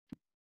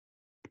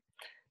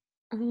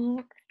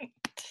All right.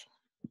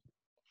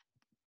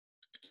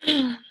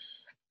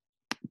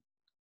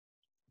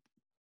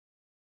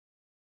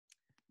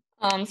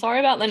 Sorry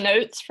about the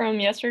notes from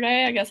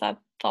yesterday. I guess I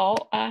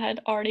thought I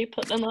had already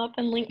put them up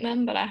and linked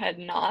them, but I had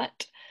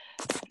not.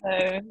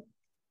 So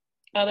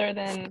other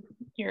than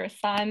your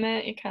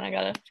assignment, you kind of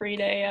got a free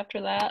day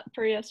after that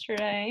for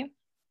yesterday.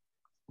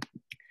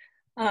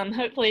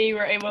 Hopefully you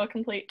were able to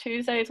complete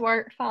Tuesday's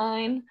work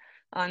fine.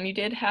 You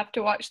did have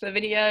to watch the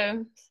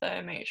video,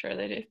 so make sure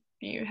that if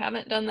you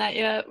haven't done that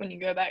yet, when you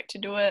go back to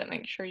do it,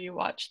 make sure you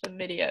watch the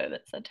video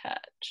that's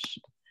attached.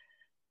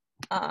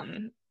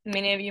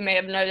 Many of you may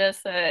have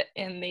noticed that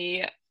in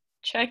the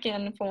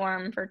check-in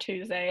form for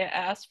Tuesday, it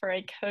asked for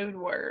a code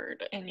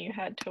word, and you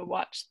had to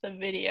watch the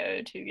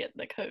video to get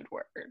the code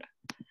word.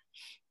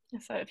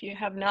 So if you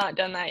have not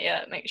done that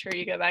yet, make sure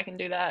you go back and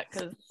do that,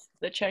 because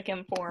the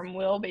check-in form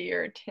will be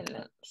your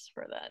attendance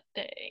for that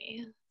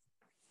day.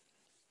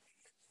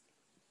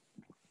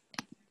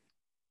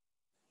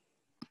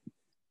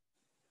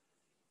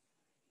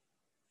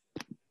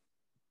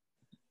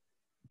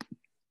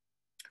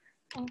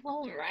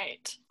 All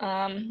right,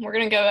 we're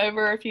going to go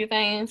over a few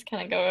things,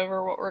 kind of go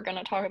over what we're going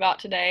to talk about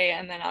today,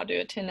 and then I'll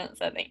do attendance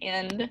at the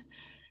end.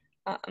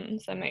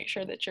 So make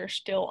sure that you're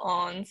still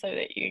on so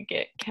that you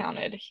get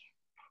counted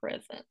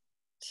present.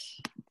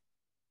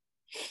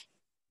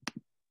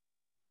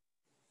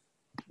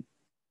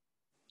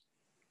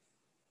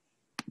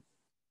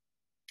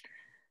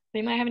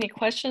 Anybody have any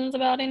questions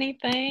about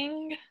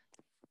anything?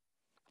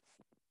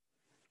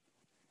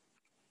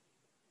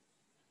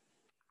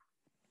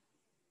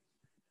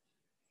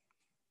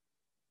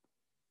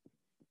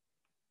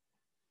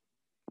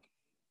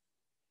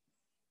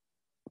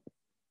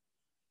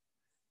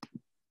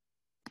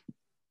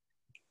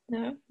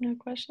 No, no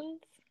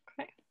questions?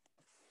 Okay.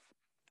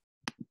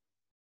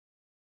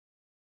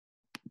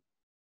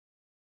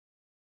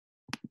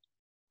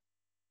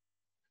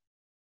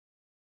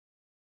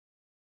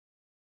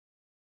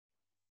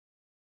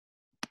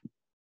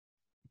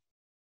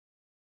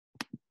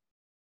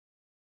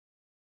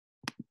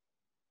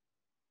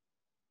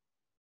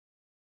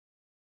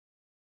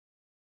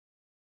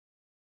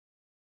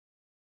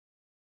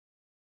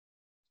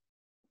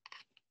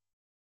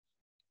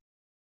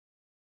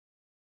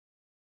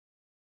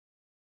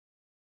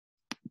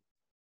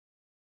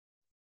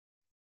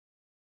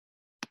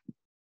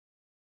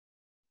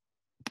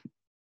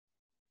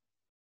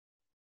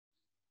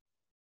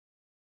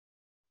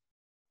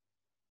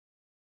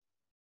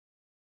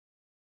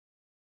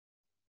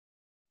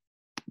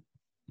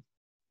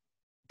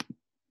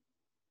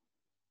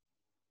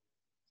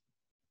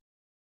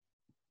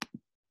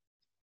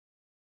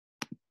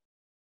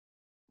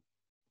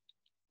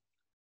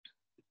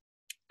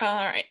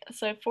 All right,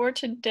 so for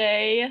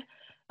today,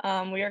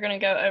 we are going to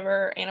go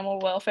over animal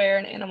welfare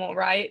and animal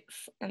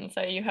rights. And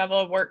so you have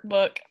a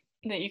workbook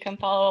that you can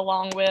follow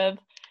along with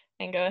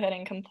and go ahead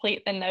and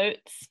complete the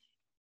notes.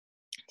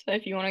 So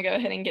if you want to go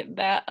ahead and get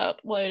that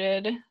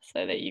uploaded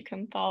so that you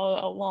can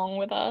follow along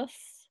with us,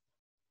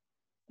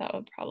 that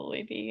would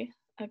probably be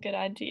a good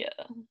idea.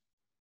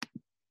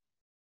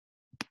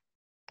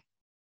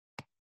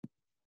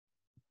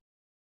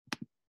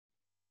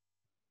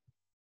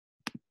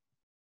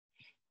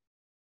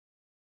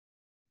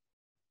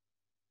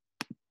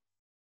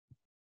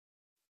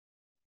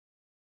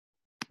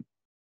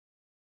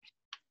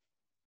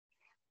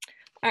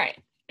 All right,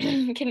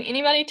 can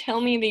anybody tell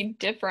me the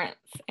difference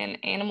in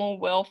animal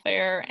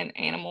welfare and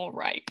animal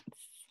rights?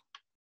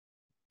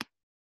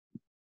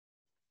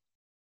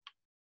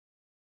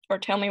 Or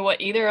tell me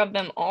what either of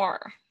them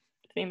are.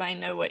 Does anybody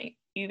know what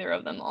either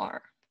of them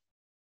are?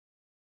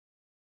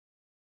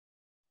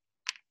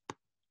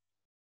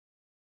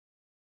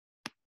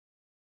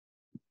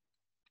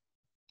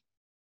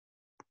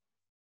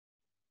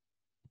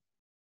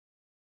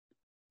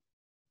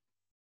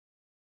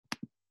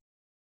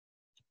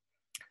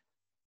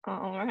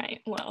 All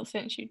right, well,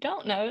 since you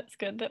don't know, it's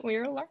good that we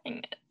are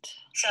learning it.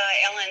 It's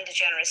Ellen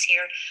DeGeneres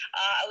here.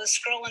 I was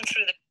scrolling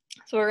through the...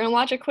 So we're gonna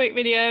watch a quick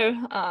video.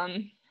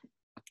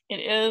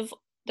 It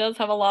does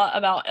have a lot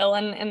about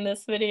Ellen in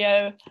this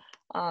video.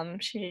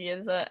 She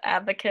is an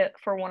advocate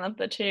for one of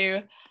the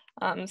two.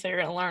 So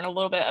you're gonna learn a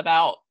little bit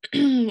about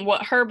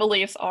what her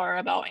beliefs are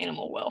about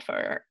animal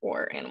welfare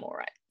or animal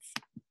rights.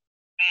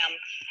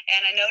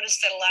 And I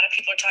noticed that a lot of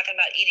people are talking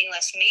about eating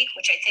less meat,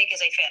 which I think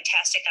is a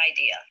fantastic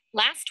idea.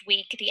 Last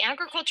week, the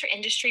agriculture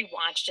industry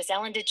watched as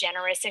Ellen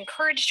DeGeneres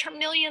encouraged her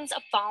millions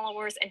of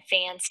followers and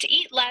fans to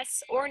eat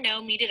less or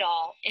no meat at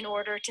all in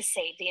order to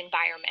save the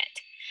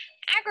environment.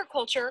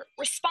 Agriculture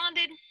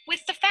responded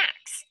with the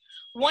facts.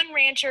 One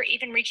rancher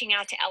even reaching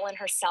out to Ellen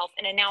herself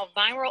in a now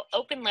viral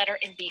open letter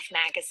in Beef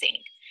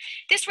magazine.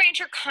 This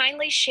rancher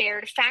kindly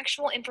shared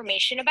factual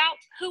information about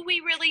who we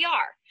really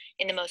are.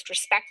 In the most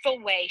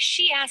respectful way,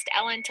 she asked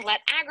Ellen to let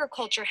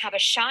agriculture have a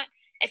shot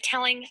at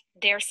telling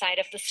their side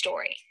of the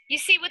story. You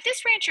see, what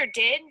this rancher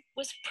did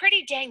was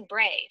pretty dang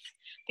brave,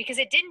 because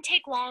it didn't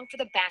take long for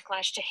the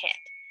backlash to hit.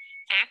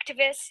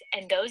 Activists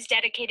and those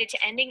dedicated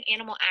to ending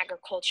animal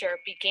agriculture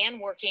began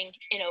working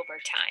in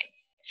overtime.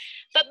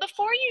 But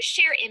before you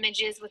share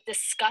images with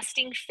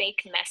disgusting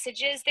fake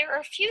messages, there are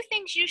a few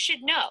things you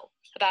should know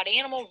about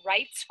animal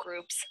rights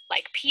groups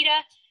like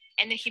PETA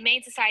and the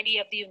Humane Society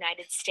of the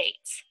United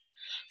States.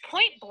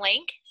 Point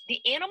blank, the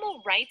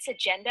animal rights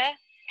agenda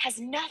has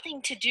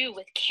nothing to do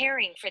with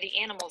caring for the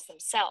animals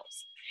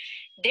themselves.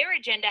 Their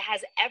agenda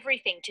has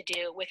everything to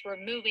do with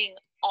removing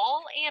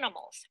all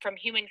animals from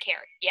human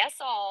care. Yes,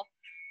 all,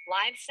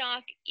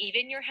 livestock,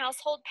 even your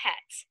household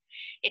pets.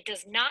 It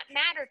does not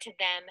matter to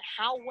them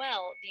how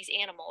well these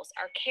animals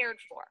are cared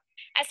for.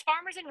 As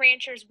farmers and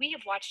ranchers, we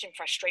have watched in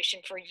frustration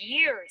for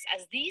years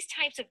as these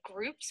types of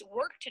groups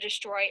work to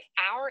destroy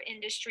our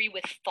industry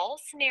with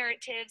false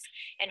narratives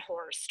and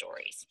horror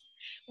stories.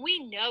 We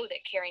know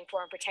that caring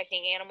for and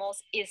protecting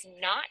animals is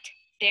not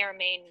their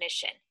main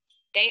mission.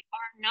 They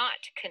are not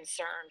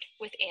concerned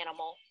with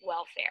animal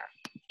welfare.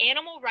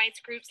 Animal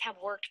rights groups have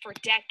worked for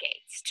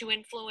decades to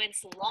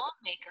influence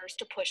lawmakers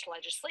to push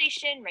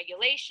legislation,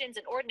 regulations,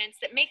 and ordinance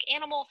that make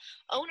animal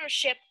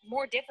ownership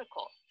more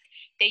difficult.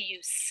 They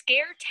use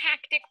scare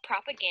tactic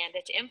propaganda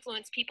to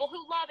influence people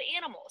who love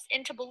animals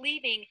into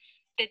believing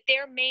that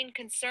their main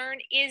concern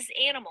is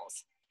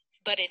animals,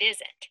 but it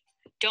isn't.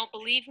 Don't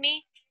believe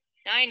me?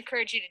 I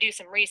encourage you to do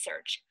some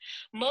research.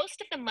 Most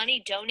of the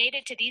money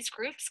donated to these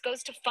groups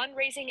goes to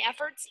fundraising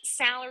efforts,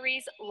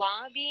 salaries,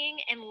 lobbying,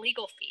 and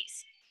legal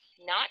fees,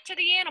 not to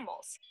the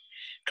animals.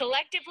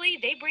 Collectively,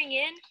 they bring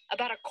in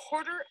about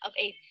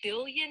 $250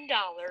 million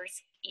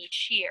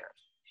each year.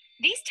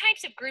 These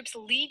types of groups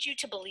lead you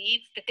to believe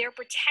that they're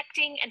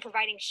protecting and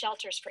providing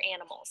shelters for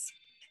animals.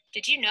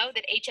 Did you know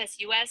that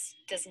HSUS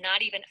does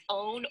not even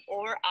own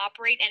or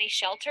operate any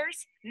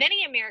shelters?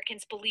 Many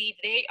Americans believe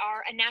they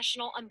are a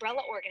national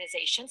umbrella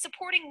organization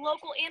supporting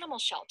local animal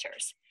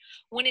shelters,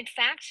 when in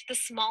fact the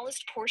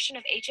smallest portion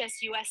of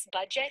HSUS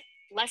budget,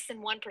 less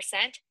than 1%,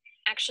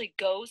 actually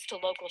goes to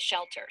local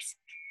shelters.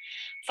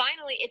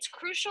 Finally, it's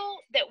crucial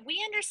that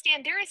we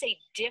understand there is a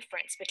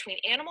difference between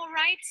animal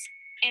rights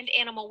and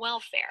animal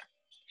welfare.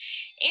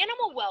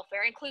 Animal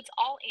welfare includes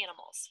all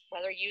animals,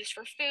 whether used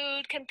for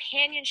food,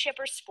 companionship,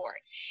 or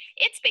sport.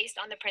 It's based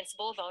on the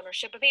principle of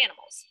ownership of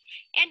animals.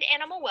 And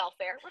animal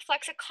welfare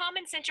reflects a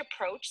common sense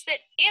approach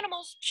that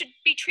animals should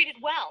be treated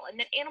well and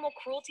that animal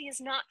cruelty is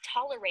not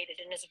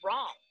tolerated and is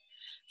wrong.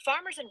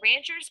 Farmers and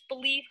ranchers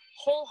believe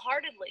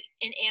wholeheartedly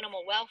in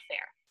animal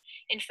welfare.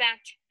 In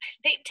fact,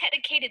 they've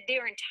dedicated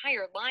their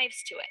entire lives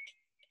to it.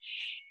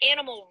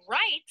 Animal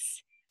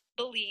rights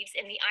believes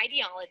in the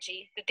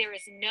ideology that there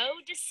is no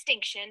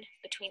distinction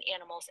between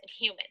animals and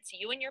humans,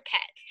 you and your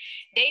pet.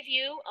 They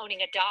view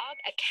owning a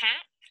dog, a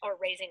cat, or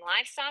raising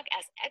livestock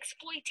as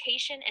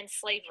exploitation and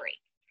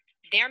slavery.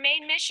 Their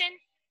main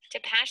mission?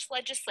 To pass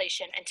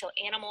legislation until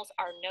animals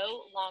are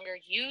no longer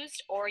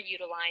used or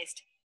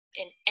utilized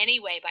in any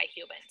way by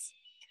humans.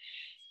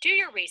 Do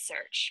your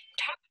research.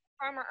 Talk to a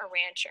farmer or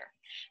rancher.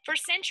 For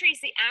centuries,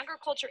 the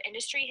agriculture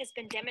industry has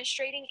been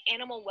demonstrating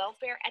animal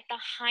welfare at the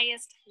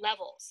highest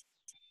levels.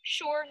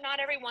 Sure,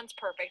 not everyone's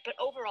perfect, but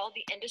overall,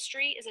 the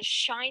industry is a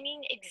shining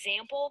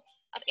example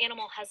of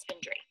animal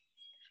husbandry.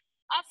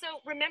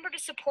 Also, remember to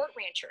support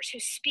ranchers who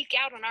speak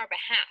out on our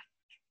behalf.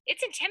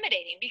 It's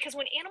intimidating because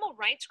when animal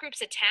rights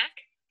groups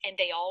attack, and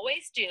they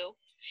always do,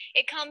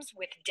 it comes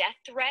with death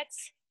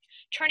threats,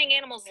 turning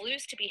animals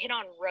loose to be hit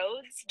on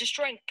roads,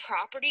 destroying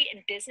property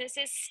and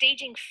businesses,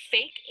 staging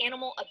fake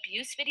animal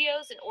abuse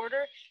videos in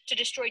order to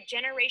destroy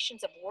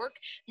generations of work,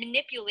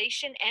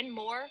 manipulation, and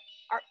more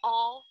are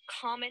all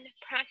common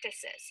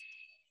practices.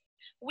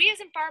 We as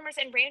farmers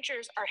and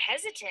ranchers are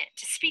hesitant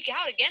to speak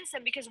out against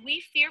them because we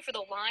fear for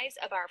the lives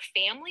of our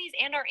families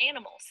and our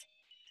animals.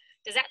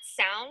 Does that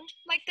sound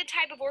like the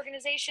type of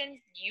organization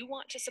you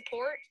want to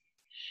support?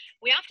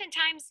 We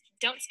oftentimes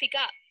don't speak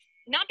up,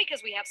 not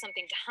because we have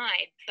something to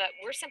hide, but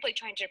we're simply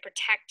trying to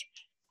protect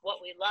what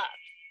we love.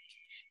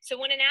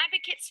 So when an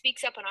advocate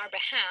speaks up on our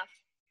behalf,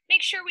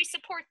 make sure we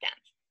support them.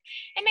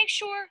 And make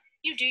sure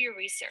you do your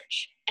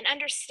research and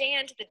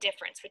understand the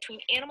difference between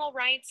animal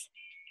rights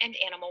and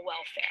animal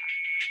welfare.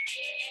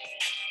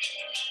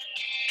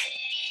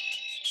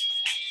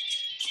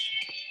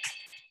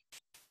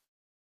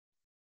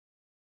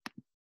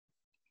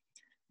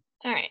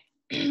 All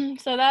right,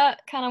 so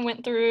that kind of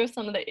went through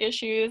some of the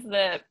issues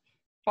that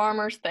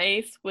farmers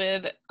face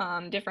with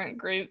different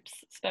groups,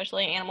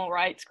 especially animal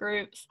rights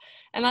groups.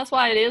 And that's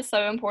why it is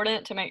so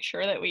important to make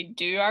sure that we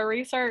do our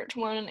research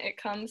when it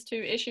comes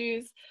to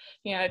issues.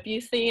 You know, if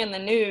you see in the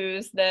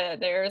news that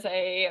there's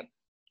a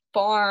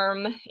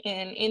farm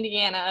in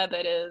Indiana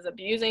that is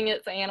abusing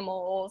its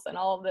animals and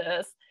all of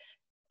this,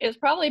 it's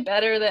probably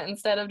better that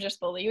instead of just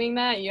believing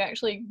that, you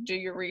actually do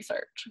your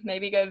research.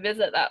 Maybe go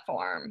visit that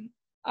farm.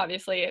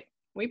 Obviously,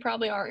 we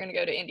probably aren't going to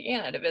go to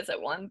Indiana to visit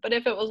one, but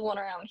if it was one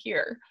around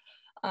here,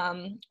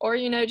 or,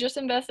 you know, just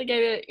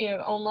investigate it, you know,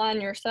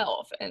 online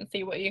yourself and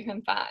see what you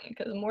can find,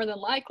 because more than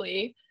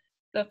likely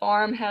the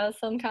farm has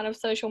some kind of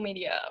social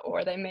media,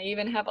 or they may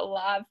even have a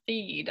live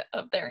feed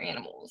of their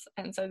animals.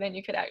 And so then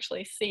you could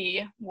actually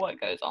see what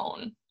goes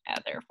on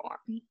at their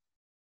farm.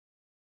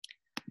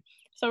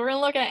 So we're going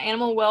to look at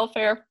animal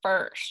welfare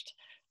first.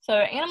 So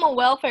animal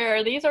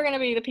welfare, these are going to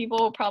be the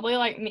people probably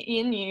like me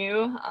and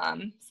you.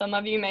 Some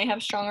of you may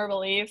have stronger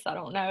beliefs. I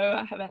don't know.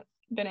 I haven't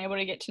been able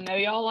to get to know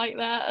y'all like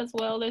that as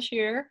well this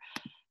year.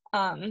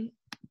 But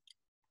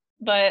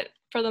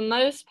for the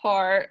most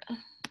part,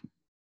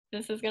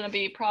 this is going to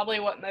be probably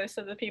what most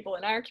of the people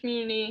in our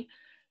community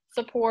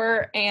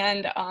support.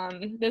 And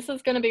this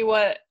is going to be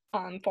what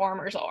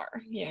farmers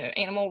are, you know,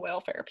 animal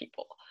welfare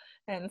people.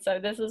 And so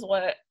this is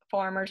what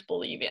farmers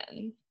believe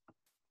in.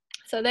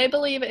 So they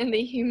believe in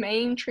the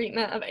humane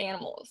treatment of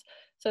animals.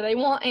 So they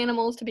want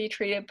animals to be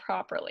treated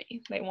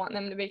properly. They want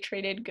them to be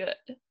treated good.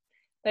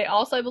 They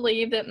also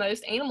believe that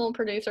most animal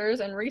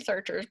producers and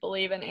researchers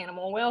believe in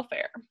animal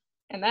welfare.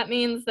 And that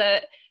means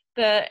that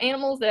the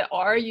animals that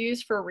are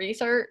used for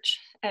research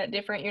at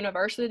different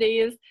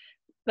universities,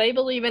 they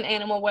believe in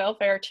animal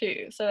welfare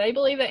too. So they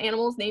believe that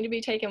animals need to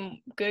be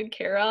taken good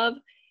care of,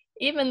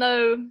 even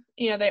though,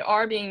 you know, they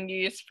are being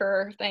used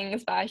for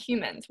things by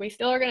humans. We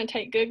still are going to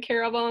take good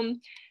care of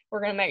them. We're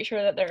going to make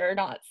sure that they're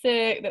not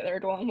sick, that they're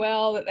doing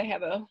well, that they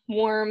have a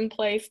warm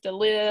place to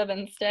live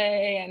and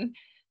stay,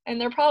 and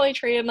they're probably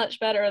treated much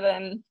better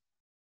than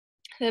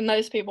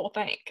most people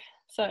think.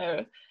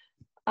 So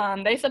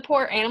they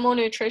support animal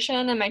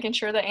nutrition and making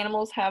sure that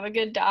animals have a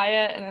good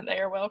diet and that they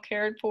are well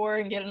cared for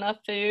and get enough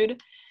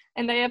food.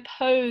 And they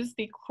oppose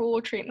the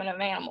cruel treatment of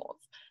animals.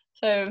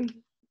 So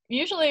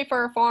usually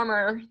for a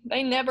farmer,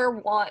 they never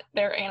want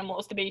their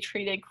animals to be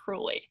treated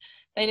cruelly.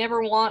 They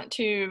never want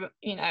to,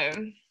 you know,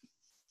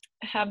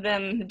 have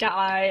them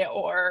die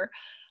or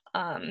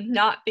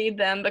not feed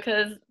them,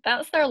 because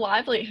that's their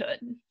livelihood.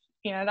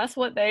 You know, that's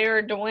what they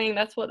are doing.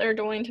 That's what they're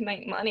doing to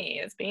make money,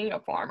 is being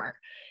a farmer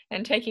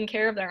and taking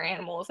care of their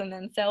animals and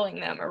then selling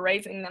them or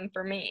raising them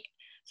for meat.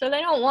 So they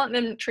don't want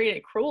them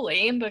treated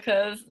cruelly,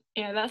 because,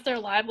 you know, that's their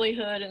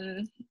livelihood,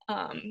 and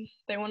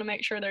they want to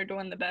make sure they're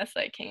doing the best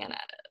they can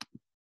at it.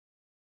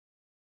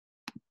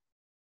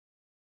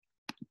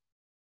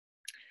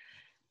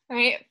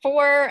 Right.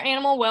 For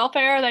animal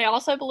welfare, they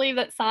also believe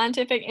that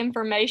scientific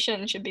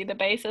information should be the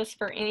basis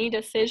for any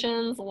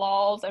decisions,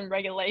 laws, and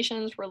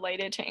regulations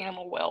related to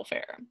animal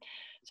welfare.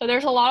 So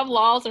there's a lot of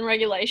laws and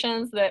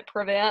regulations that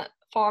prevent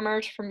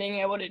farmers from being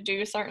able to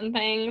do certain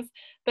things,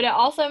 but it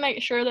also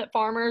makes sure that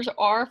farmers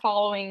are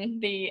following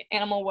the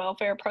animal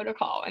welfare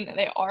protocol and that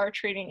they are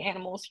treating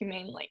animals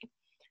humanely.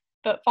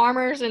 But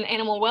farmers and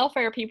animal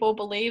welfare people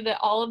believe that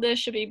all of this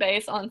should be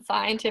based on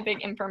scientific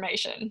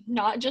information,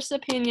 not just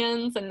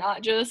opinions and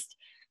not just,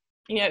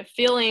 you know,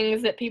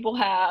 feelings that people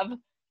have.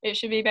 It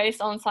should be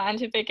based on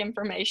scientific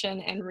information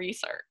and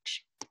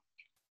research.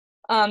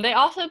 They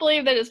also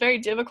believe that it's very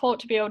difficult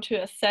to be able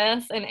to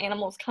assess an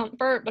animal's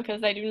comfort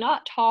because they do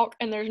not talk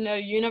and there's no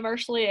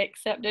universally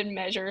accepted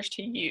measures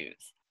to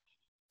use.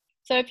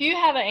 So if you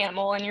have an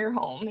animal in your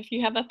home, if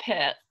you have a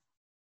pet,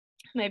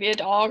 maybe a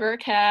dog or a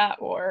cat,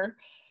 or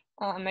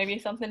maybe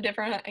something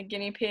different, a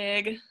guinea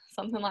pig,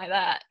 something like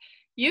that,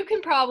 you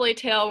can probably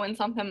tell when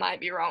something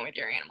might be wrong with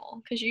your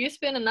animal, because you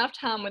spend enough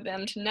time with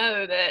them to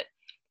know that,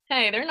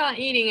 hey, they're not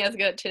eating as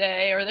good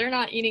today, or they're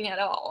not eating at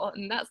all,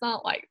 and that's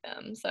not like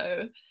them.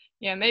 So,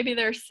 yeah, maybe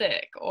they're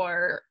sick,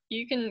 or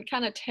you can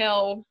kind of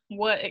tell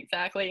what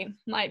exactly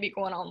might be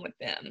going on with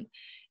them,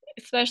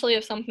 especially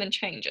if something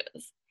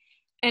changes.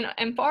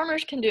 And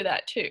farmers can do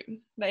that too.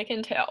 They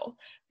can tell.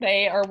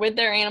 They are with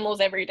their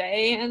animals every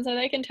day, and so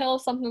they can tell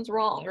if something's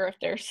wrong or if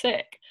they're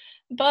sick.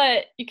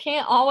 But you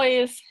can't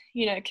always,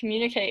 you know,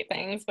 communicate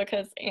things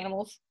because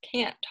animals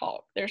can't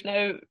talk. There's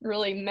no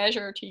really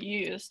measure to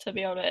use to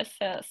be able to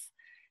assess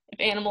if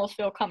animals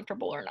feel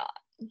comfortable or not.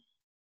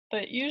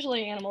 But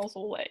usually animals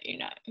will let you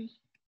know.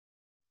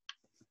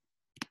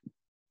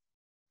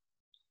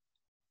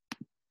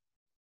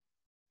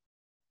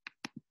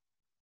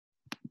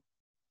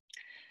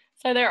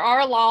 So there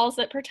are laws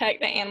that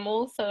protect the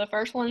animals. So the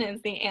first one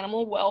is the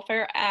Animal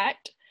Welfare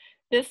Act.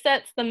 This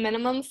sets the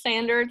minimum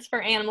standards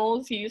for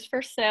animals used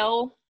for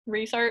sale,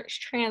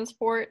 research,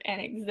 transport, and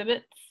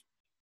exhibits.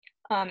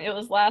 It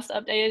was last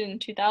updated in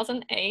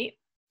 2008.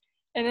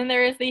 And then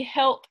there is the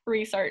Health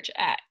Research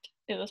Act.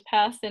 It was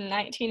passed in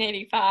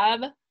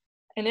 1985,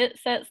 and it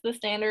sets the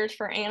standards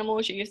for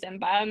animals used in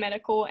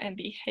biomedical and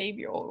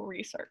behavioral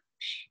research.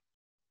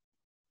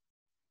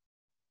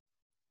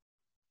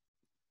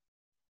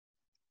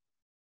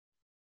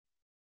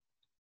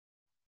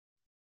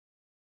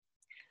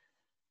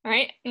 All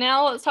right,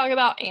 now let's talk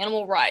about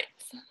animal rights.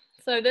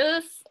 So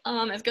this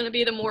is going to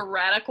be the more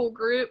radical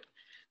group.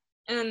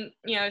 And,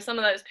 you know, some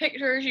of those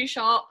pictures you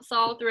saw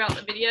throughout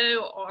the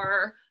video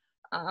are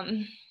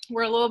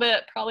were a little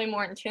bit probably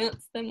more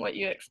intense than what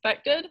you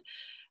expected.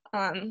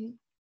 And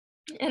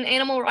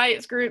animal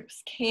rights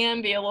groups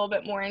can be a little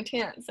bit more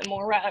intense and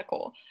more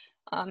radical.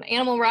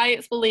 Animal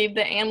rights believe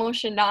that animals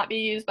should not be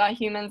used by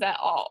humans at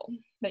all.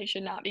 They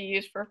should not be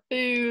used for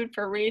food,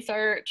 for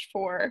research,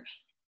 for,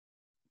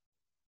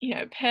 you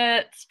know,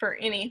 pets, for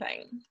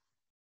anything.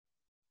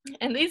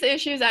 And these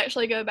issues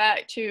actually go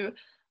back to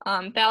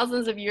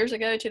thousands of years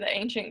ago, to the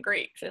ancient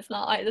Greeks. It's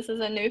not like this is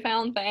a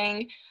newfound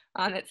thing.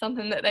 It's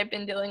something that they've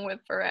been dealing with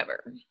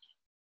forever.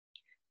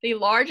 The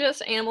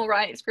largest animal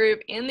rights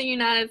group in the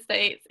United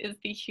States is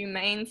the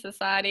Humane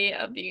Society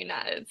of the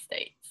United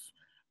States,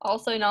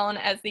 also known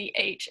as the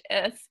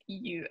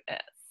HSUS.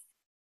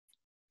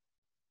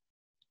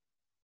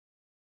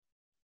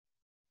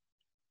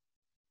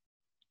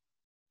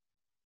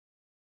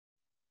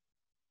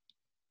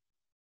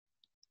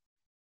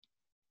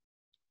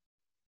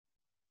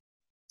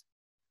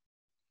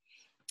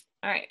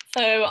 All right,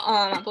 so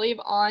I believe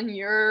on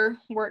your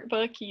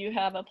workbook you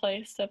have a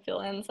place to fill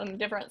in some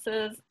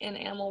differences in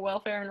animal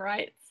welfare and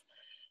rights.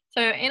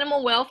 So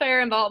animal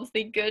welfare involves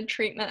the good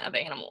treatment of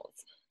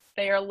animals.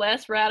 They are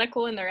less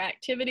radical in their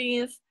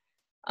activities.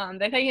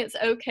 They think it's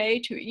okay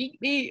to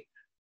eat meat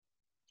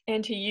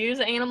and to use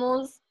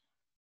animals.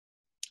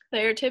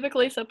 They are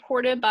typically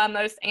supported by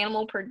most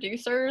animal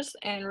producers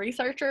and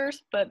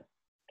researchers, but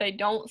they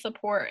don't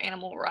support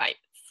animal rights.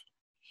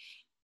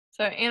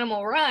 So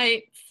animal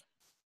rights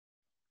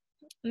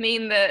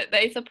mean that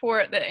they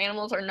support that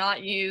animals are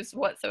not used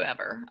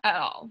whatsoever at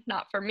all,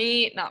 not for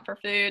meat, not for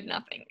food,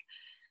 nothing.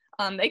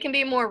 They can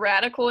be more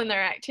radical in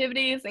their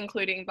activities,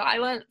 including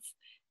violence,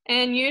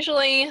 and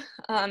usually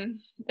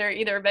they're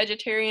either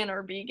vegetarian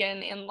or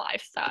vegan in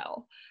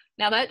lifestyle.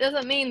 Now, that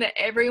doesn't mean that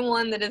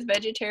everyone that is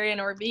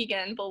vegetarian or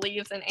vegan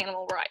believes in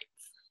animal rights.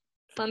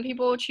 Some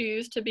people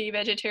choose to be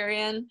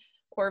vegetarian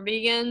or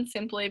vegan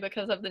simply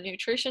because of the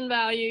nutrition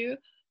value,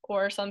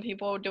 or some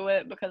people do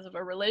it because of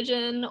a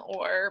religion,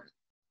 or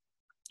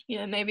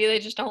maybe they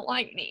just don't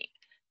like meat.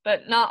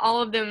 But not all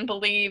of them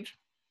believe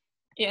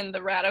in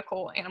the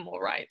radical animal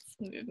rights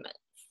movements.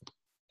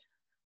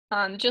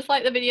 Just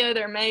like the video,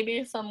 there may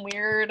be some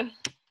weird,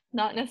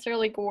 not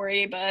necessarily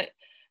gory, but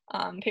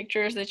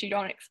pictures that you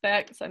don't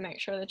expect, so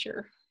make sure that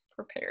you're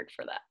prepared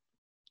for that.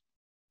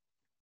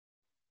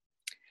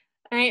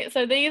 All right,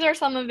 so these are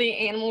some of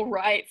the animal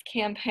rights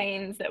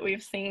campaigns that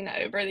we've seen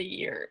over the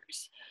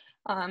years.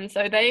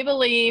 So they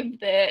believe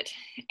that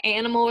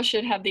animals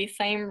should have the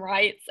same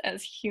rights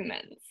as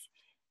humans.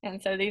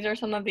 And so these are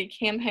some of the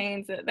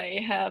campaigns that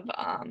they have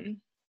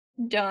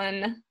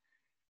done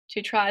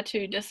to try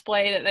to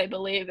display that they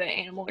believe that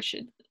animals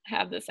should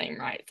have the same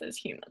rights as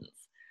humans.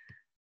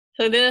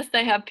 So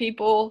they have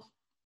people,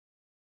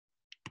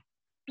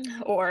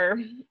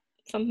 or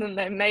something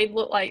they made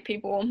look like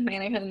people,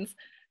 mannequins,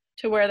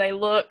 to where they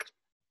look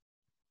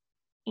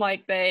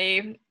like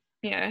they,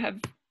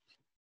 have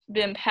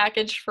been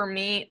packaged for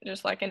meat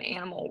just like an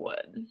animal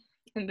would.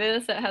 And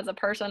it has a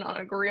person on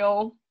a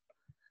grill,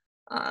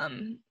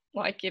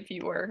 like if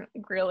you were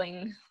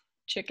grilling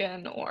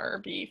chicken or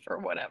beef or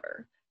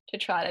whatever, to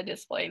try to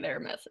display their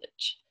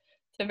message.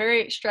 So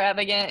very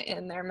extravagant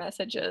in their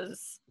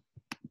messages.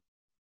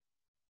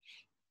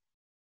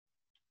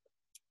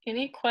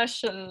 Any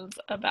questions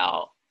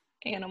about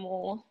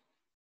animal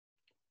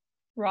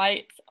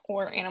rights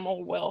or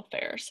animal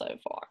welfare so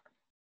far?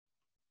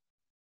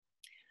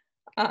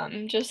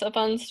 Just a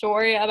fun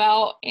story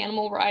about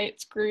animal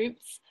rights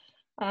groups.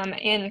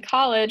 In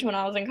college, when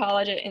I was in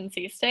college at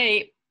NC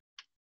State,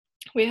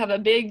 we have a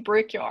big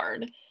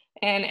brickyard,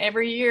 and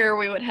every year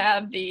we would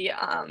have the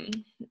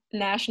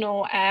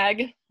National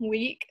Ag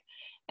Week,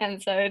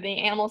 and so the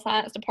animal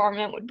science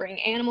department would bring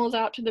animals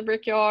out to the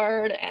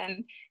brickyard,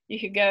 and you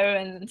could go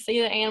and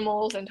see the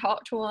animals and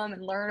talk to them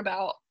and learn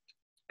about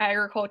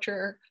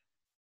agriculture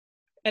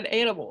and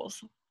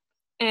animals.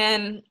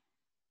 And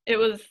it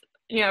was,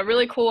 a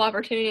really cool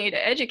opportunity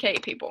to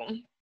educate people.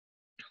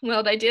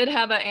 Well, they did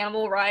have an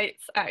animal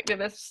rights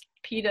activist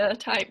PETA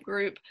type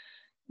group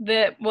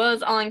that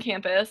was on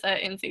campus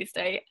at NC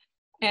State,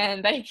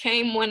 and they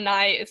came one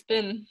night. It's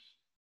been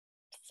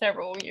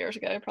several years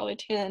ago, probably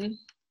 10,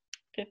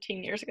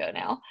 15 years ago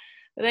now.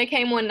 But they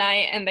came one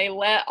night and they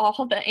let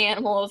all the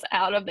animals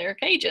out of their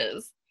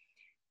cages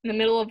in the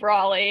middle of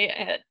Raleigh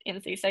at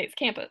NC State's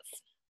campus.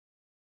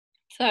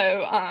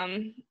 So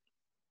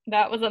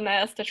that was a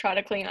mess to try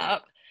to clean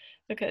up,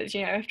 because,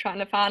 trying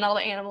to find all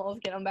the animals,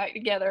 get them back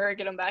together,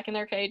 get them back in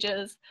their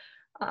cages,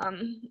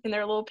 in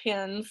their little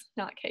pens,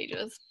 not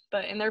cages,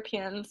 but in their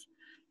pens.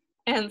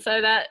 And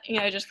so that,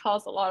 just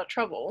caused a lot of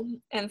trouble.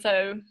 And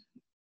so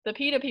the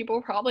PETA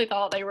people probably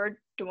thought they were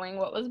doing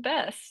what was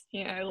best,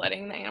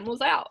 letting the animals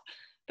out.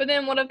 But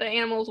then what if the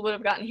animals would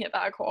have gotten hit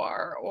by a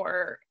car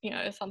or,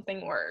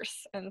 something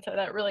worse? And so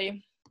that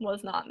really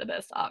was not the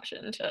best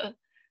option to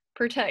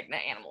protect the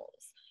animals.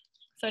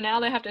 So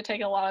now they have to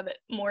take a lot of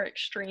more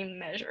extreme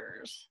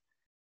measures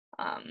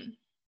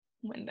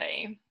when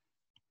they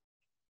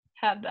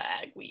have the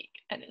Ag Week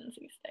at NC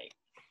State.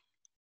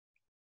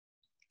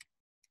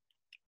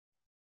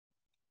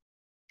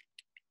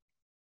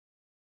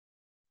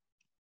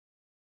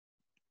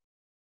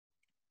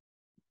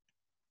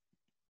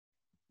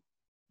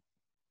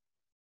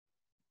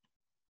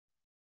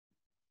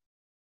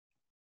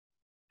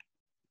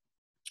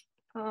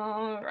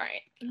 All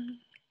right,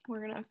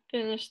 we're gonna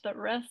finish the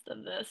rest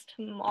of this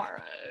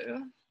tomorrow.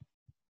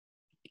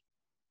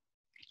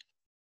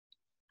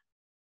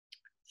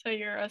 So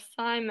your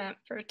assignment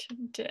for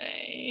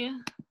today.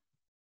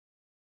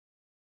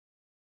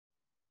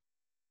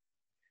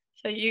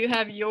 So you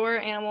have your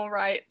animal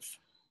rights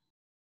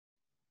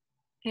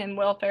and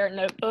welfare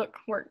notebook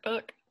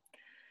workbook.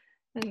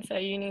 And so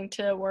you need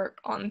to work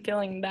on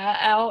filling that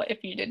out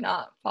if you did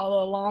not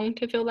follow along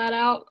to fill that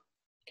out.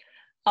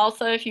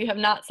 Also, if you have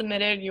not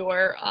submitted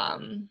your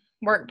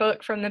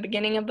workbook from the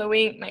beginning of the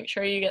week, make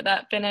sure you get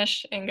that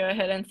finished and go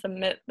ahead and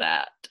submit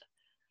that.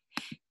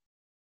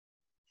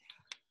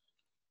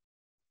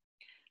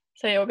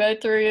 So you'll go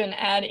through and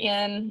add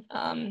in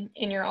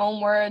your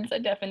own words, a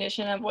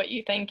definition of what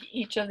you think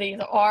each of these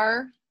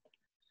are.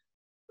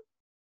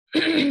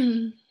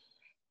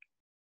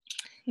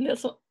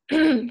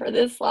 For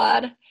this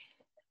slide,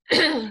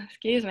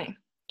 excuse me,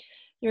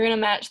 you're going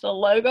to match the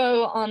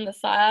logo on the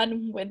side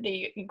with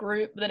the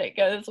group that it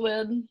goes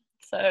with.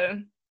 So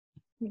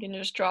you can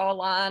just draw a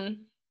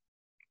line,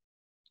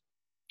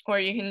 or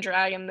you can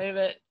drag and move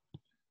it,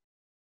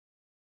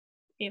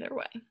 either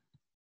way,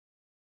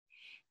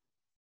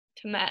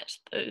 to match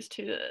those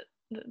two that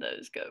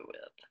those go with.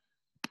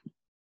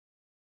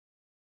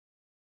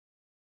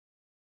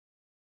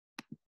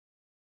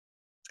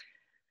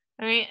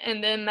 All right,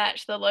 and then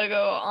match the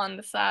logo on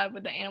the side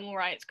with the animal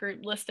rights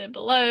group listed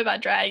below by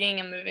dragging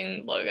and moving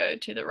the logo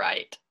to the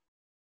right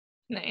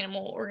in the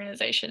animal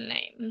organization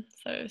name.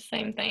 So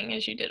same thing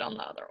as you did on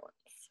the other ones.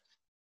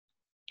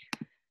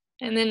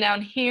 And then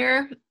down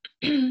here,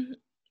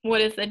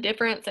 what is the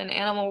difference in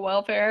animal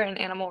welfare and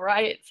animal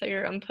rights? So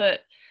you're going to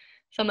put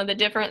some of the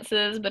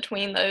differences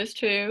between those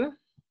two.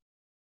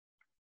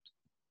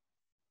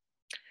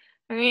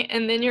 All right,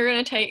 and then you're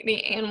going to take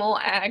the animal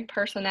ag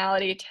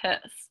personality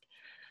test.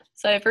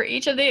 So for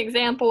each of the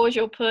examples,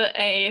 you'll put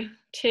a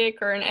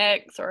tick or an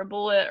X or a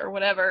bullet or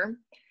whatever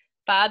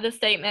by the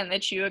statement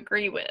that you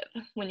agree with.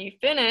 When you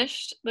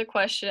finish the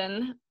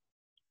question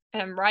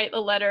and write the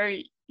letter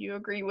you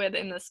agree with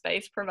in the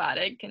space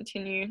provided,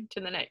 continue to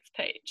the next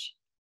page.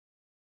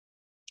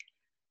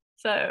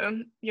 So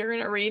you're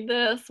going to read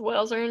this.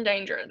 Whales are in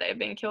danger. They've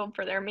been killed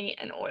for their meat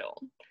and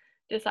oil.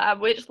 Decide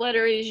which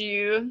letter is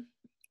you.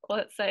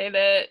 Let's say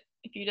that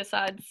if you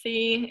decide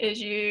C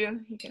is you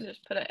can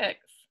just put an X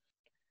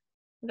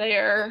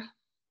there.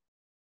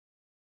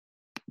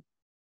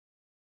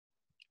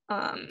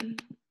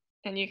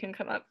 And you can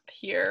come up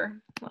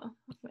here. Well,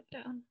 I went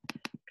down.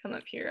 Come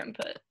up here and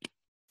put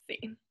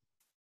C.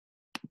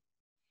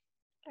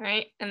 All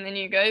right, and then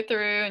you go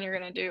through and you're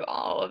going to do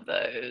all of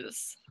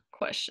those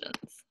questions.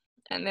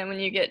 And then when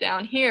you get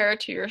down here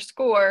to your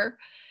score,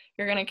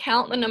 you're going to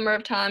count the number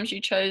of times you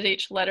chose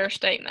each letter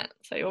statement.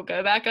 So you'll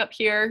go back up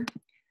here,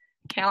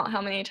 count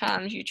how many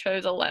times you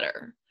chose a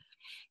letter.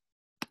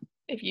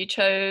 If you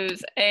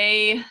chose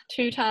A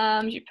 2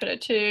 times, you put a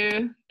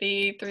 2,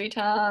 B 3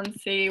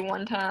 times, C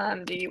 1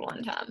 time, D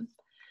 1 time.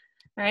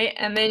 All right,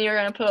 and then you're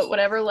going to put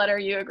whatever letter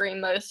you agree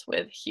most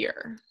with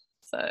here.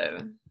 So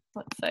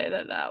let's say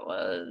that that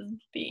was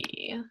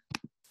B.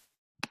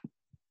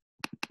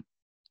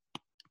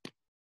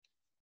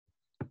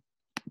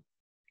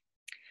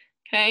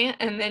 Okay,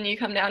 and then you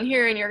come down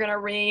here and you're going to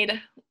read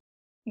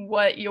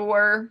what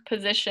your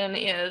position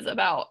is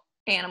about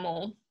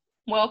animal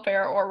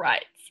welfare or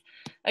rights.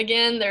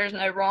 Again, there's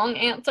no wrong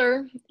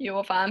answer. You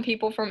will find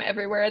people from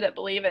everywhere that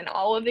believe in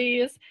all of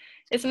these.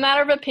 It's a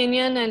matter of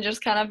opinion and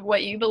just kind of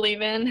what you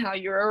believe in, how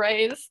you were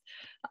raised.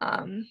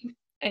 And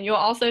you'll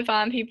also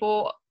find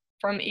people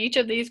from each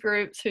of these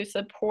groups who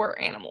support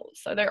animals.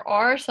 So there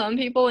are some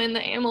people in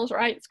the animals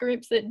rights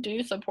groups that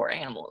do support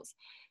animals,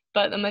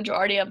 but the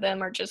majority of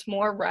them are just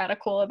more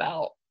radical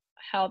about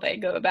how they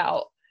go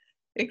about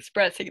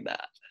expressing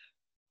that.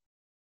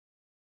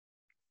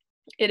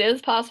 It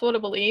is possible to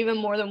believe in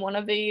more than one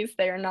of these.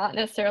 They are not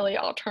necessarily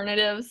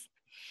alternatives.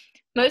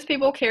 Most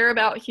people care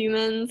about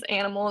humans,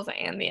 animals,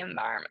 and the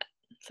environment,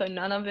 so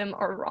none of them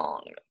are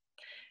wrong.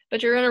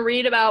 But you're going to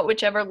read about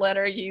whichever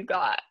letter you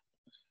got.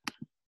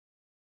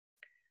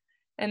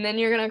 And then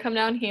you're going to come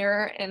down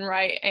here and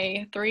write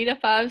a 3 to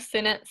 5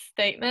 sentence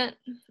statement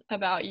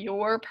about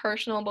your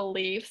personal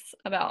beliefs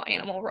about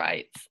animal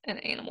rights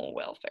and animal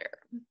welfare.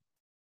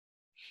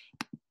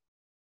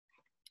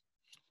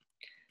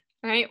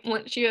 All right,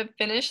 once you have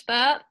finished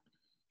that,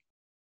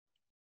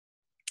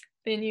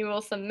 then you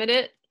will submit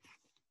it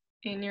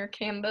in your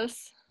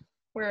Canvas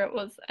where it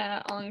was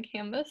at on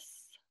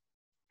Canvas.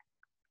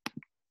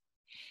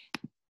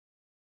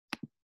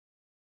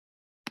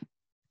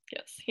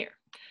 Yes, here.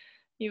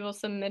 You will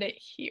submit it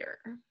here.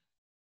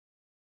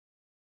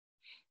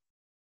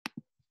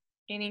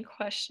 Any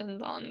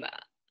questions on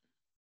that?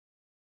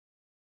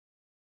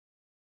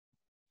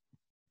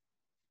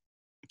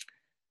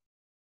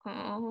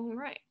 All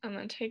right, I'm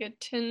going to take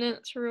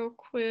attendance real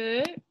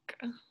quick.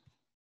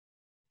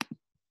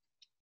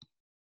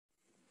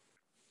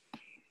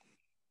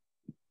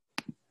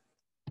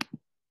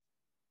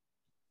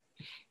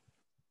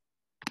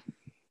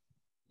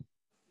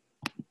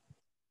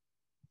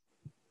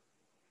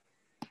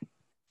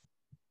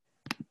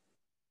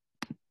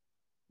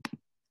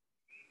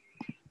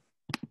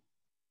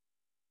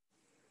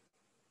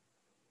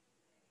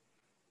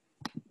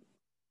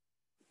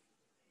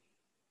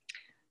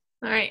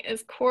 All right,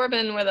 is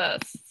Corbin with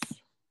us?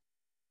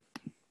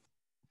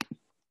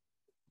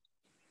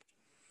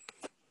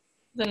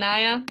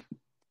 Zanaya?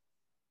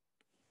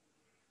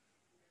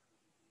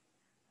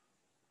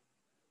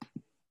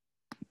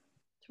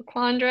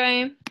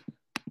 Shaquandre.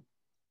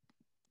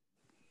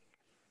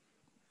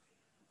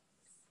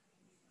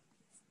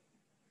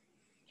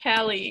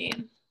 Callie.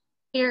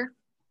 Here.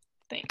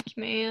 Thank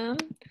you, ma'am.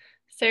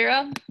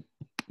 Sarah.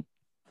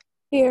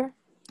 Here.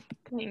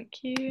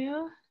 Thank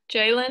you.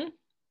 Jalen.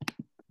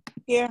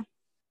 Here.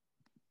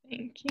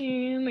 Thank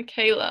you.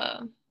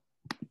 Michaela.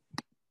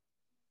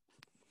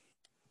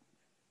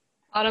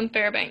 Autumn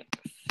Fairbanks.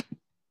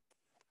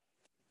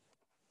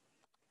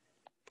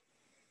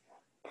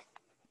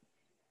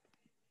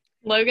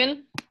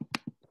 Logan.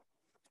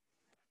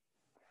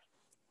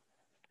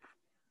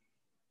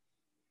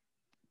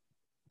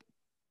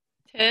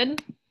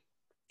 Ted.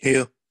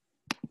 Here.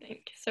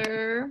 Thank you,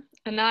 sir.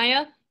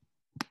 Anaya.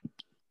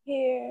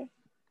 Here.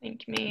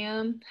 Thank you,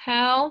 ma'am.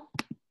 Hal.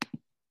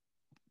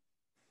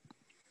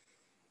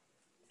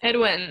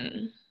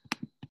 Edwin.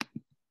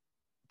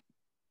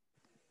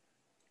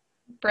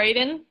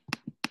 Braden.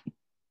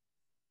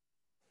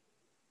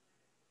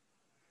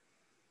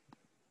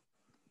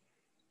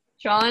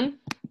 John.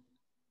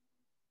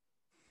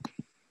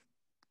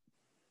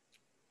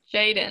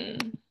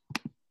 Jaden.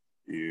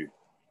 Here.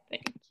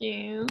 Thank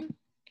you.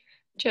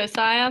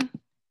 Josiah.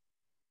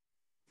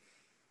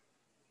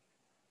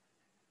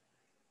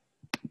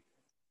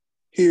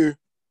 Here.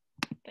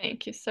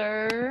 Thank you,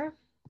 sir.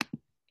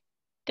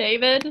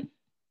 David.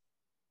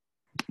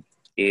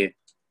 Here.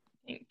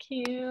 Thank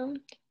you.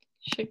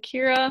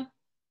 Shakira.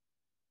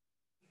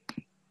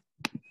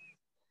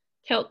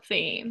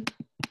 Kelsey.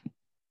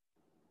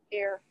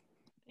 Here.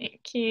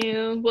 Thank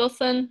you.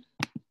 Wilson.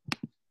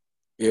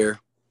 Here.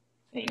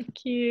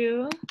 Thank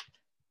you.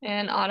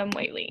 And Autumn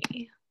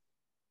Whaley.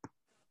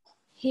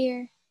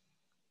 Here.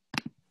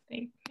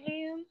 Thank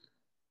you.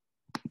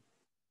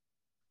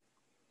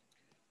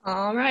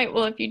 All right.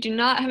 Well, if you do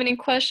not have any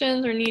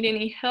questions or need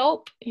any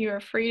help, you are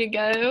free to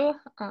go.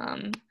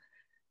 And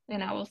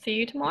I will see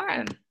you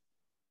tomorrow.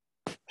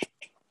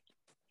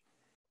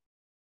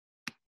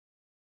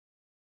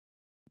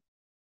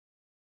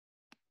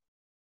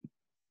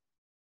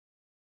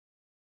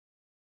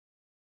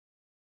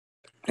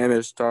 Hey,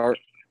 Mr. Stark.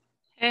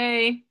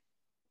 Hey.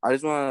 I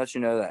just want to let you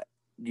know that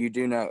you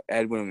do know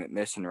Edwin went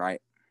missing, right?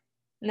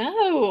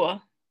 No.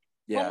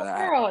 Yeah. What in the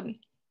world?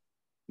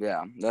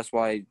 Yeah. That's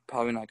why he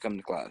probably not come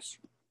to class.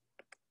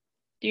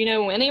 Do you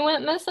know when he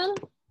went missing?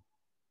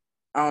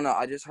 I don't know.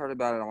 I just heard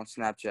about it on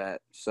Snapchat.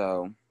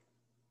 So.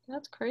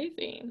 That's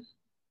crazy.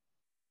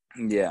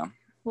 Yeah.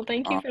 Well,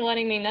 thank you for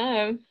letting me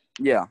know.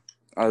 Yeah.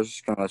 I was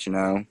just gonna let you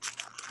know.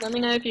 Let me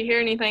know if you hear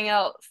anything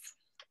else.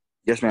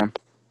 Yes, ma'am.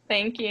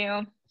 Thank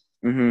you.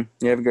 You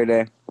have a great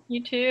day.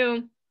 You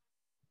too.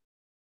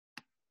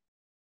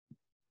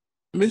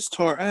 Miss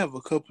Tar, I have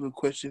a couple of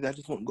questions. I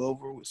just want to go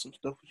over with some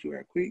stuff with you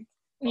right quick.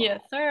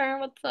 Yes, sir.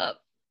 What's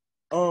up?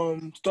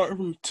 Starting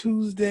from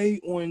Tuesday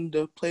on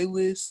the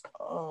playlist.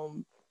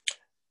 Oh,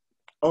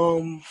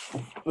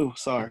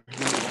 sorry.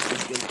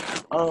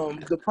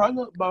 The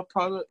product by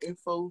product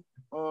info,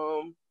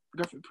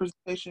 graphic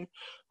presentation.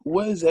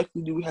 What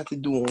exactly do we have to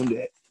do on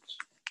that?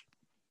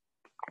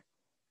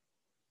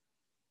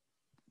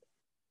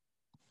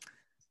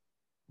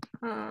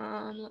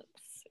 Let's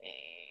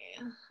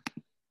see.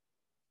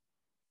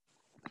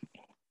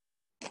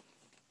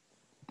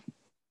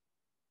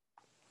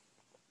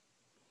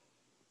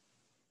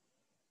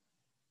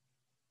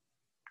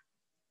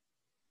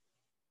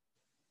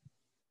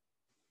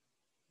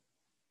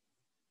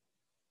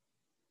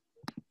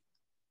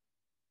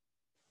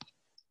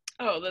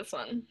 Oh, this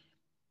one.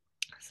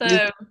 So,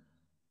 Yeah.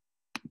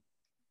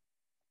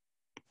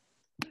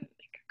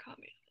 make a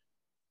copy.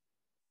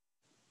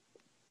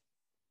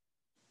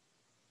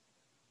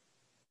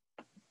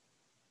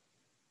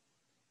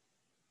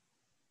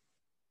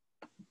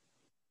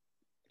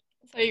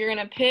 So you're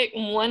going to pick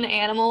one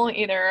animal,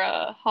 either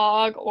a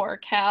hog or a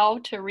cow,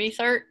 to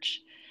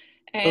research.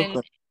 And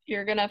Okay.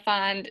 you're going to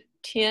find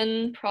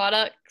 10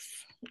 products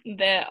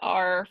that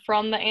are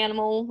from the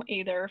animal,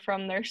 either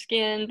from their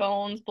skin,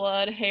 bones,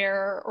 blood,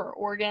 hair, or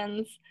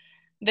organs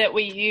that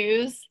we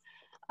use.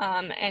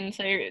 And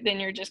so then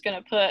you're just going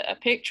to put a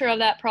picture of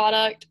that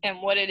product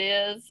and what it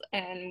is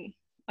and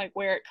like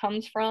where it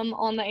comes from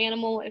on the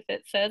animal if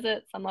it says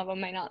it. Some of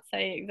them may not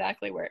say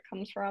exactly where it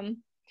comes from.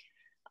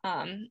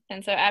 And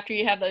so after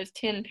you have those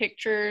 10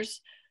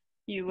 pictures,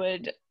 you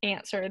would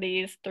answer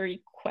these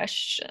 3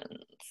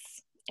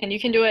 questions. And you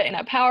can do it in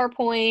a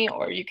PowerPoint,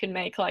 or you can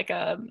make like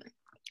a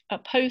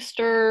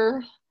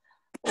poster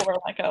or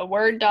like a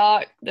Word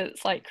doc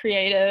that's like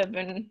creative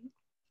and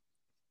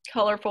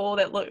colorful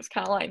that looks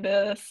kind of like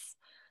this.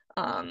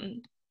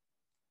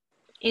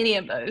 Any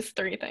of those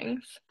 3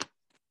 things.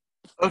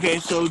 Okay,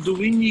 so do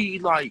we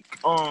need I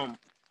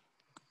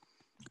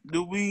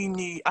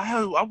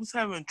was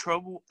having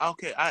trouble.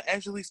 Okay, I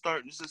actually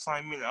started this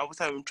assignment. I was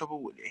having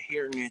trouble with the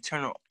hair and the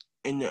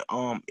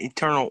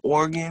internal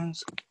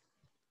organs.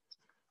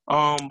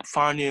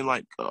 Finding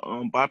like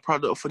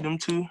byproduct for them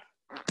too.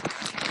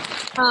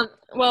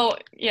 Well,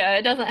 yeah,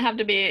 it doesn't have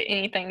to be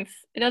anything.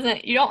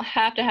 You don't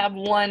have to have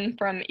one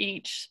from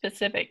each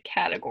specific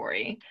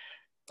category.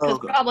 Because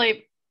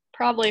Okay.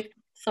 probably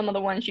some of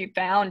the ones you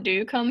found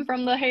do come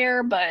from the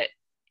hair, but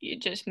you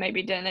just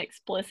maybe didn't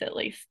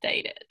explicitly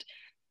state it.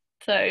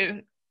 So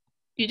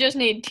you just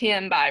need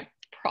 10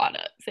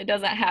 byproducts. It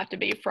doesn't have to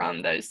be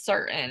from those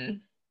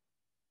certain,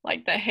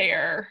 like the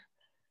hair.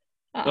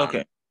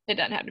 Okay. It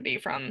doesn't have to be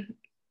from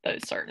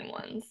those certain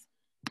ones.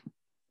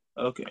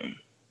 Okay.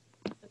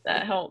 Does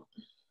that help?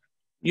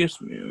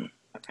 Yes, ma'am.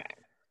 Okay.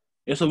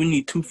 And so we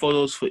need 2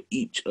 photos for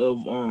each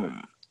of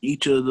the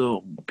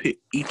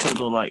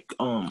like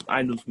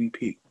items we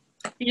pick.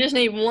 You just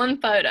need 1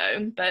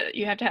 photo, but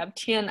you have to have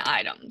 10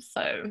 items.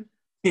 So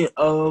Yeah,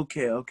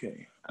 okay.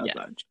 I yeah.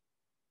 got you.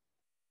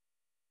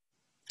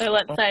 So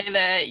let's say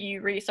that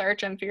you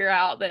research and figure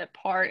out that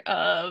part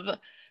of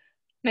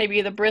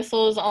maybe the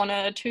bristles on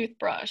a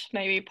toothbrush,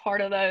 maybe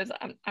part of those,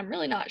 I'm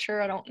really not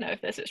sure, I don't know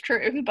if this is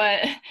true,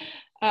 but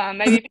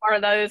maybe part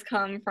of those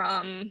come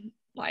from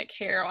like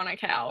hair on a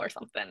cow or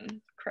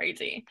something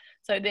crazy.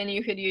 So then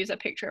you could use a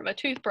picture of a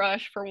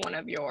toothbrush for one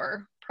of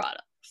your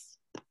products.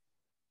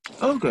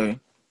 Okay.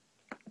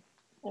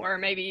 Or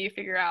maybe you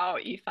figure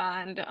out, you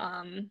find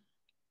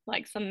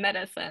like some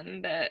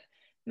medicine that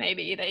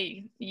maybe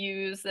they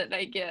use that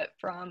they get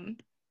from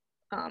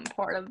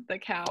part of the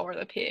cow or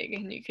the pig,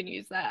 and you can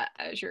use that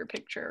as your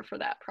picture for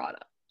that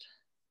product.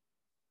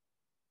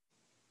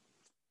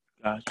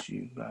 Got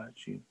you.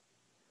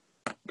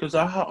 Because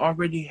I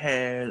already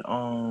had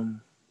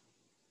some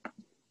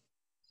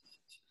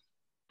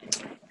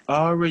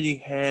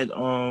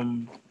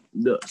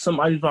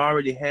items I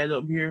already had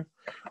up here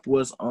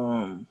was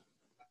hold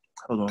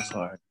on,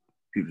 sorry,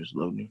 computer's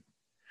loading.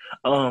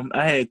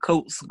 I had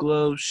coats,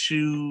 gloves,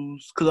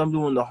 shoes, because I'm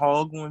doing the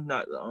hog one,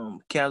 not the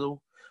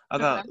cattle. I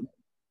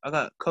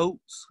got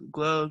coats,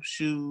 gloves,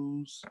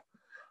 shoes,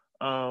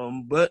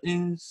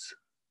 buttons,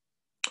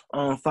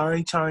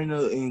 fine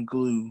china, and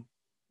glue.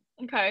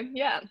 Okay,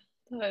 yeah.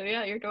 So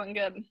yeah, you're doing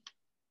good.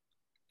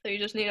 So you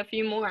just need a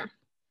few more.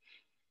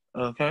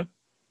 Okay.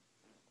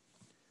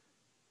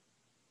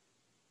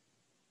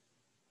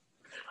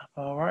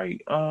 All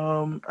right.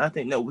 I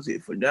think that was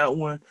it for that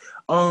one.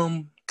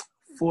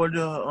 For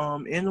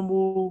the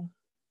animal,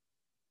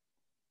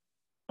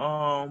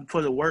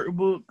 for the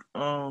workbook,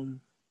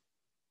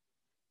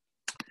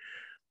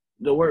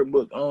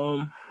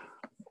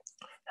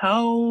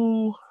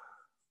 how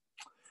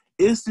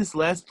is this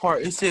last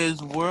part? It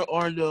says where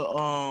are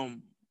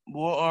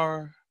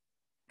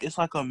it's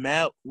like a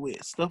map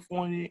with stuff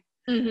on it.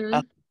 Mm-hmm.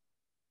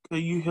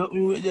 Could you help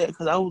me with that?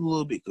 Because I was a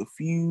little bit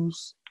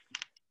confused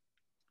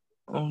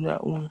on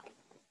that one.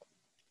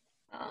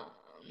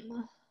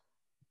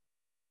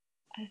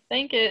 I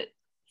think it's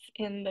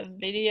in the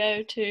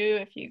video too.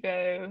 If you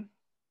go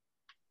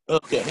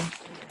Okay.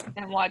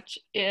 and watch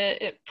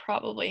it, it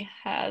probably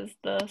has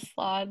the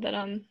slide that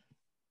I'm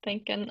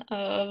thinking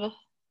of.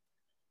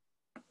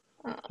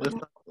 Let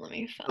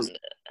me find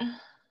it.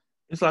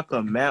 It's like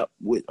a map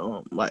with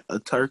like a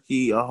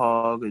turkey, a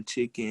hog, a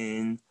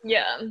chicken.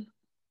 Yeah.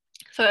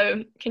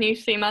 So can you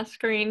see my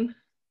screen?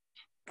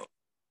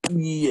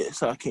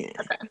 Yes, I can.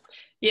 Okay.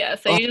 Yeah,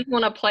 so you just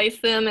want to place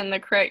them in the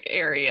correct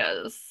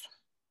areas,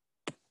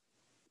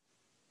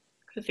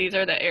 because these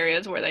are the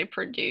areas where they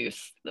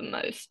produce the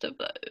most of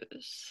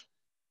those.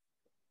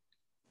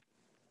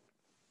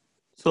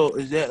 So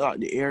is that like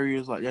the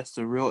areas, like that's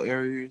the real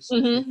areas?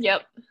 Mm-hmm.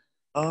 Yep.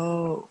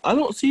 Oh, I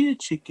don't see the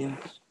chickens.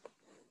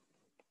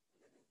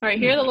 Right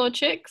here, the little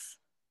chicks.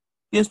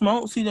 Yes, I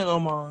don't see that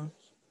on mine.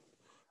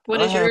 What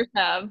does yours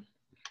have?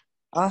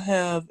 I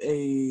have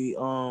a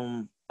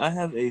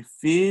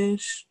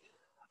fish.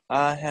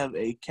 I have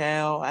a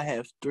cow. I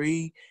have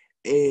 3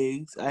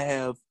 eggs. I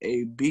have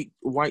a big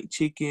white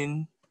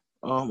chicken,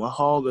 a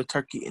hog, a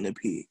turkey, and a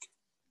pig.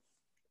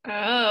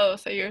 Oh,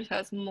 so yours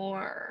has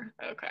more.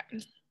 Okay.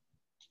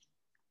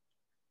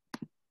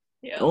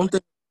 Yeah.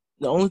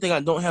 The only thing I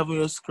don't have on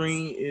your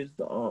screen is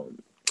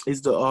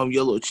the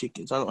yellow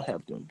chickens. I don't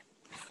have them.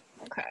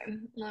 Okay.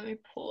 Let me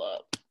pull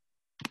up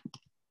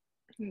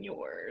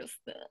yours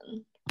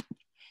then.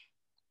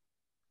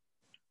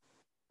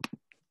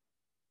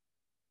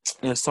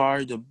 And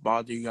sorry to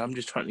bother you. I'm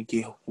just trying to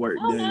get work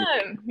Oh done.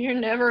 no, you're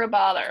never a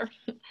bother.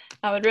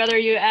 I would rather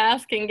you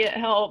ask and get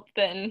help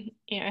than,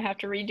 have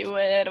to redo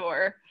it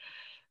or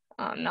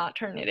not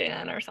turn it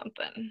in or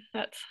something.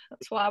 That's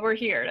why we're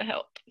here, to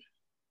help.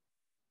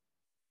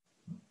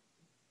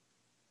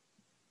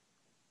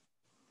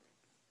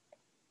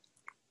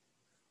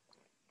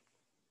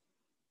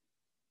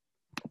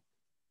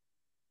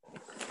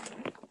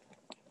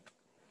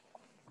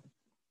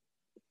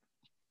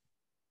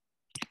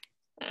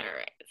 All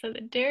right, so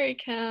the dairy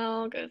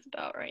cow goes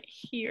about right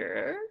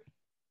here.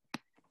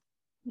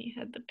 You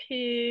had the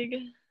pig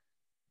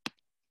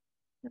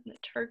and the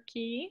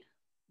turkey.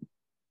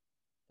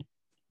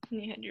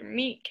 And you had your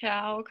meat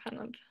cow kind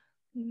of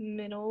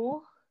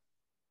middle.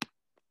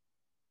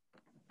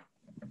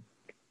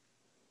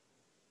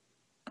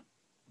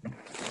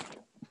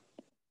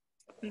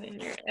 And then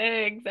your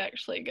eggs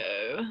actually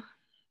go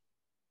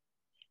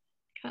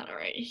kind of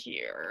right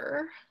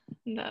here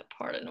in that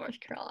part of North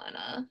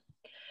Carolina.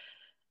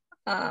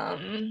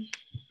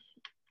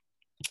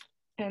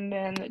 And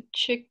then the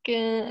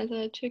chicken, is that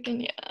a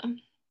chicken? Yeah.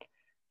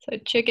 So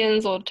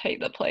chickens will take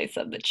the place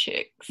of the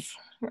chicks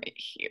right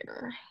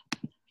here.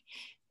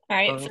 All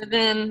right, so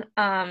then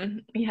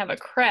you have a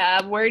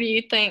crab. Where do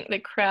you think the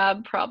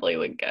crab probably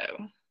would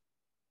go?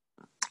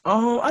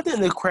 I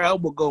think the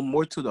crab will go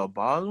more to the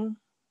bottom.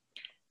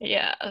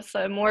 Yeah,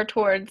 so more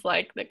towards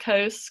like the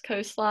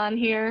coastline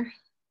here.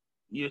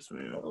 Yes,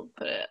 ma'am. We'll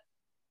put it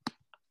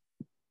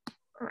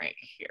right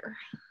here.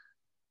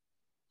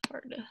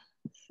 Hard to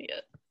see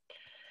it.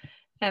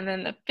 And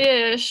then the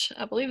fish,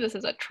 I believe this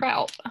is a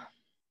trout.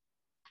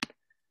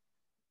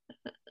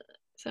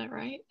 Is that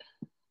right?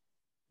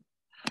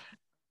 I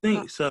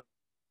think so.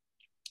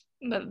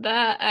 But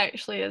that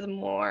actually is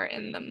more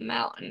in the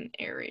mountain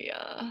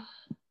area.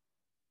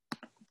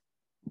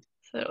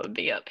 So it would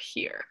be up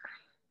here.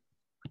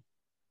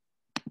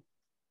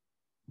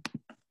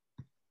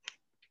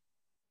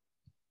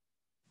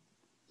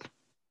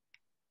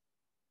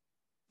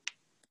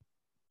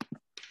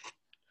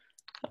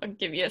 I'll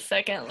give you a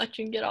second, let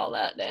you get all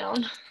that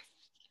down.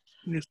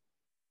 Yes.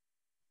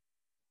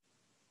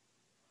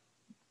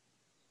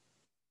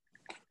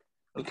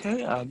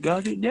 Okay, I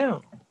got it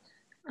down.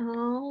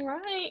 All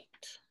right.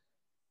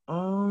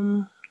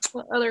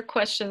 What other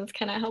questions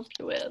can I help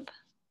you with?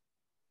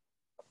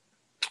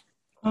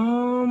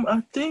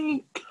 I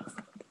think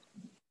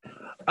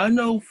I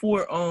know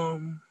for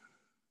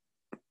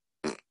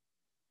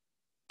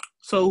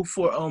so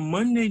for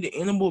Monday the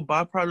animal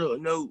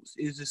byproduct notes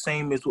is the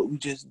same as what we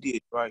just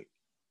did, right?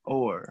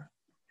 Or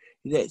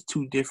that's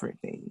two different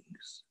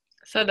things.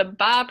 So the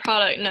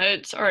byproduct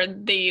notes are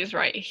these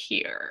right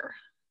here.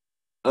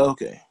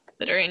 Okay.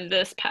 That are in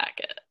this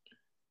packet.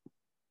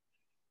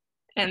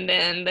 And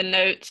then the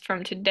notes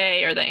from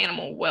today are the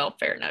animal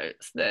welfare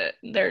notes that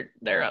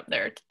they're up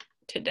there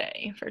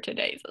today for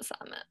today's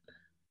assignment.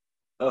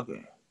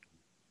 Okay.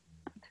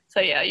 So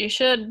yeah, you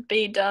should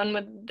be done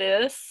with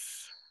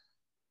this.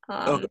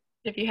 Okay.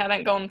 If you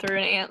haven't gone through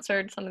and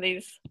answered some of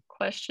these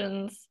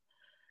questions,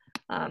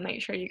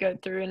 make sure you go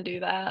through and do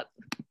that.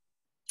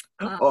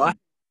 I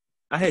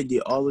had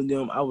did all of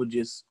them.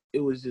 It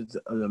was just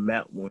the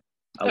map one.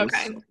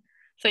 Okay.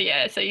 So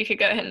yeah, so you could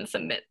go ahead and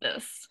submit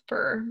this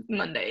for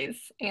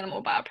Monday's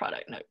animal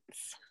byproduct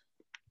notes.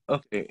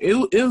 Okay.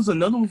 It was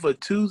another one for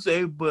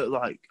Tuesday, but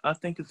like I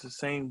think it's the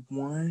same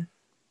one.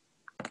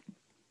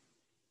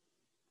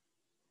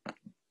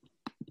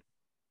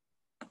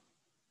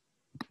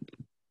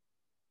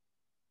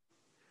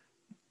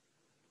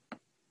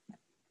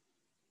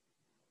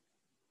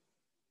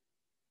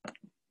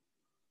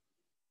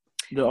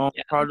 The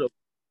product.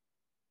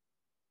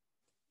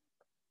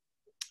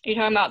 You're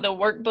talking about the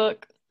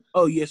workbook?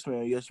 Oh, yes,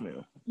 ma'am. Yes,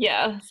 ma'am.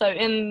 Yeah, so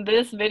in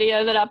this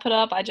video that I put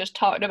up, I just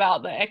talked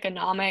about the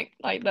economic,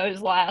 like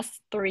those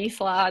last 3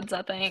 slides,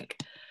 I think.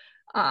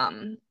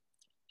 And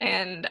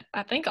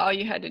I think all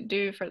you had to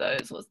do for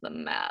those was the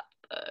map,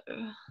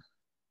 though.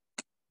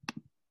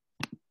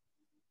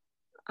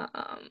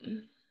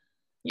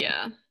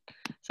 Yeah,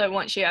 so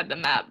once you had the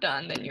map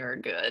done, then you're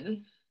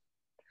good.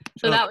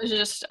 So that was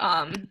just,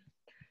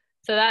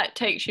 so that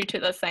takes you to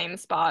the same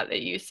spot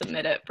that you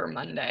submitted for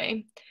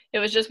Monday. It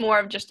was just more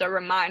of just a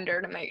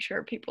reminder to make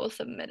sure people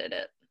submitted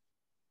it.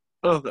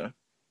 Okay.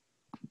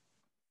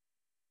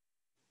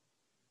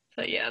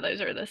 So yeah, those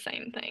are the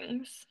same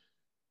things.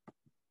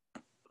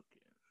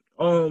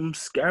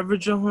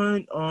 Scavenger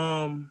hunt.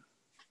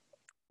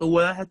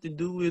 What I have to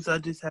do is I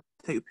just have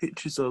to take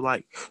pictures of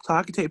so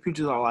I can take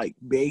pictures of like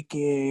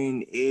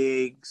bacon,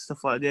 eggs,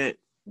 stuff like that.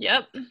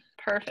 Yep,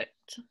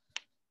 perfect.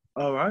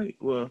 All right.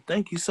 Well,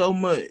 thank you so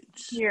much.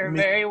 You're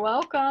very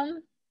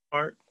welcome.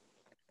 Art.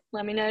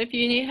 Let me know if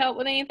you need help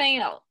with anything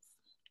else.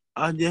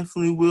 I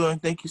definitely will,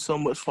 and thank you so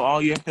much for all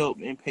your help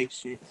and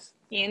patience.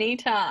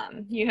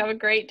 Anytime. You have a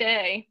great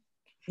day.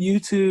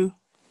 You too.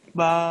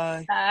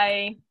 Bye.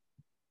 Bye.